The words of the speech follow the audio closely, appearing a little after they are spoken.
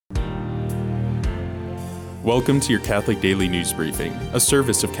Welcome to your Catholic Daily News Briefing, a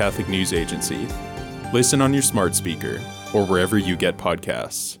service of Catholic News Agency. Listen on your smart speaker or wherever you get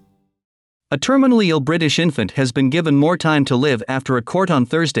podcasts. A terminally ill British infant has been given more time to live after a court on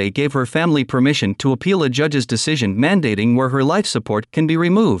Thursday gave her family permission to appeal a judge's decision mandating where her life support can be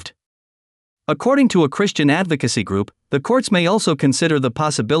removed. According to a Christian advocacy group, the courts may also consider the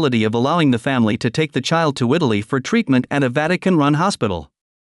possibility of allowing the family to take the child to Italy for treatment at a Vatican-run hospital.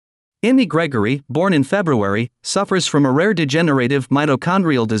 Amy Gregory, born in February, suffers from a rare degenerative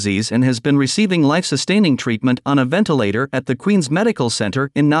mitochondrial disease and has been receiving life-sustaining treatment on a ventilator at the Queen's Medical Centre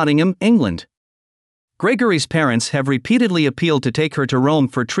in Nottingham, England. Gregory's parents have repeatedly appealed to take her to Rome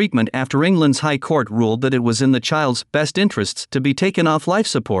for treatment after England's High Court ruled that it was in the child's best interests to be taken off life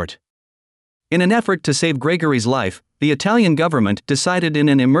support. In an effort to save Gregory's life, the Italian government decided in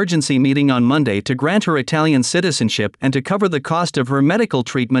an emergency meeting on Monday to grant her Italian citizenship and to cover the cost of her medical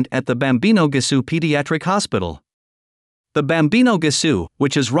treatment at the Bambino Gesù Pediatric Hospital. The Bambino Gesù,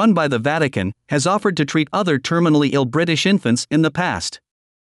 which is run by the Vatican, has offered to treat other terminally ill British infants in the past.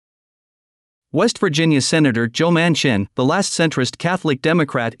 West Virginia Senator Joe Manchin, the last centrist Catholic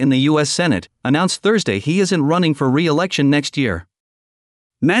Democrat in the U.S. Senate, announced Thursday he isn't running for re-election next year.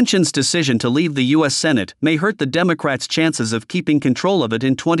 Manchin's decision to leave the U.S. Senate may hurt the Democrats' chances of keeping control of it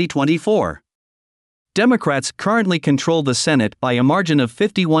in 2024. Democrats currently control the Senate by a margin of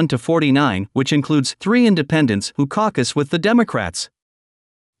 51-49, which includes 3 independents who caucus with the Democrats.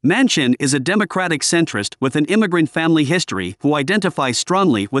 Manchin is a Democratic centrist with an immigrant family history who identifies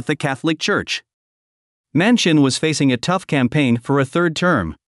strongly with the Catholic Church. Manchin was facing a tough campaign for a third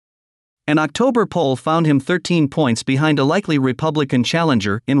term. An October poll found him 13 points behind a likely Republican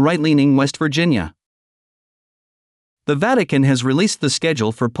challenger in right-leaning West Virginia. The Vatican has released the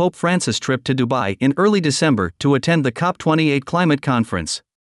schedule for Pope Francis' trip to Dubai in early December to attend the COP28 climate conference.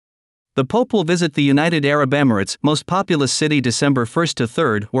 The Pope will visit the United Arab Emirates' most populous city December 1st to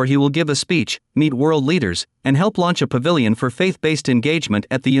 3rd, where he will give a speech, meet world leaders, and help launch a pavilion for faith-based engagement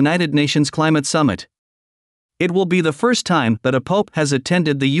at the United Nations Climate Summit. It will be the first time that a pope has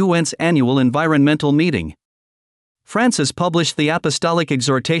attended the UN's annual environmental meeting. Francis published the Apostolic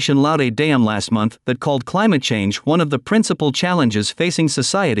Exhortation Laudae Deum last month that called climate change one of the principal challenges facing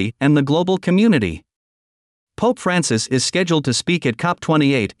society and the global community. Pope Francis is scheduled to speak at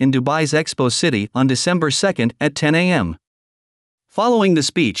COP28 in Dubai's Expo City on December 2nd at 10 a.m. Following the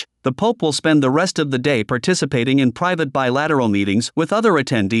speech, the Pope will spend the rest of the day participating in private bilateral meetings with other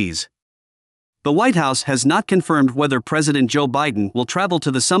attendees. The White House has not confirmed whether President Joe Biden will travel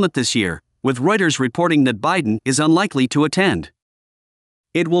to the summit this year, with Reuters reporting that Biden is unlikely to attend.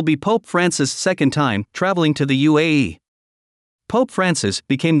 It will be Pope Francis' second time traveling to the UAE. Pope Francis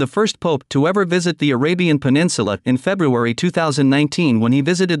became the first pope to ever visit the Arabian Peninsula in February 2019 when he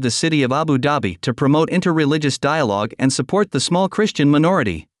visited the city of Abu Dhabi to promote interreligious dialogue and support the small Christian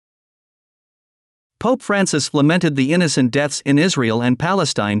minority. Pope Francis lamented the innocent deaths in Israel and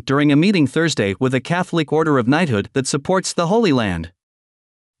Palestine during a meeting Thursday with a Catholic Order of Knighthood that supports the Holy Land.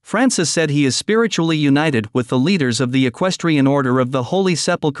 Francis said he is spiritually united with the leaders of the Equestrian Order of the Holy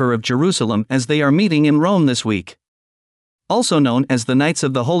Sepulchre of Jerusalem as they are meeting in Rome this week. Also known as the Knights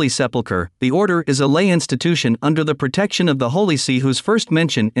of the Holy Sepulchre, the order is a lay institution under the protection of the Holy See whose first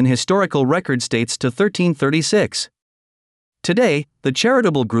mention in historical records dates to 1336. Today, the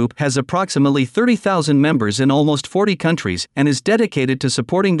charitable group has approximately 30,000 members in almost 40 countries and is dedicated to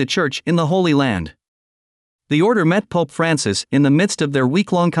supporting the Church in the Holy Land. The order met Pope Francis in the midst of their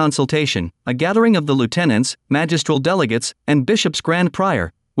week-long consultation, a gathering of the lieutenants, magistral delegates, and bishops grand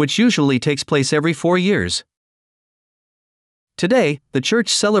prior, which usually takes place every 4 years. Today, the Church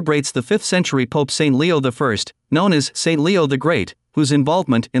celebrates the 5th-century Pope St. Leo I, known as St. Leo the Great, whose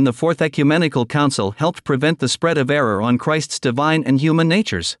involvement in the Fourth Ecumenical Council helped prevent the spread of error on Christ's divine and human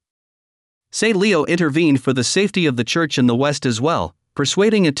natures. St. Leo intervened for the safety of the Church in the West as well,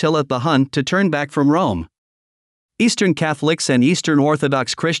 persuading Attila the Hun to turn back from Rome. Eastern Catholics and Eastern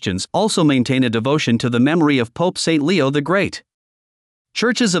Orthodox Christians also maintain a devotion to the memory of Pope St. Leo the Great.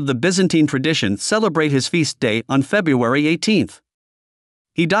 Churches of the Byzantine tradition celebrate his feast day on February 18th.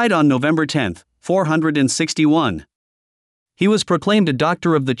 He died on November 10, 461. He was proclaimed a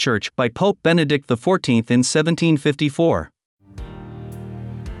Doctor of the Church by Pope Benedict XIV in 1754.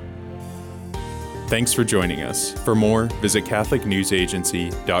 Thanks for joining us. For more, visit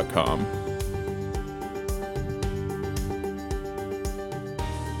CatholicNewsAgency.com.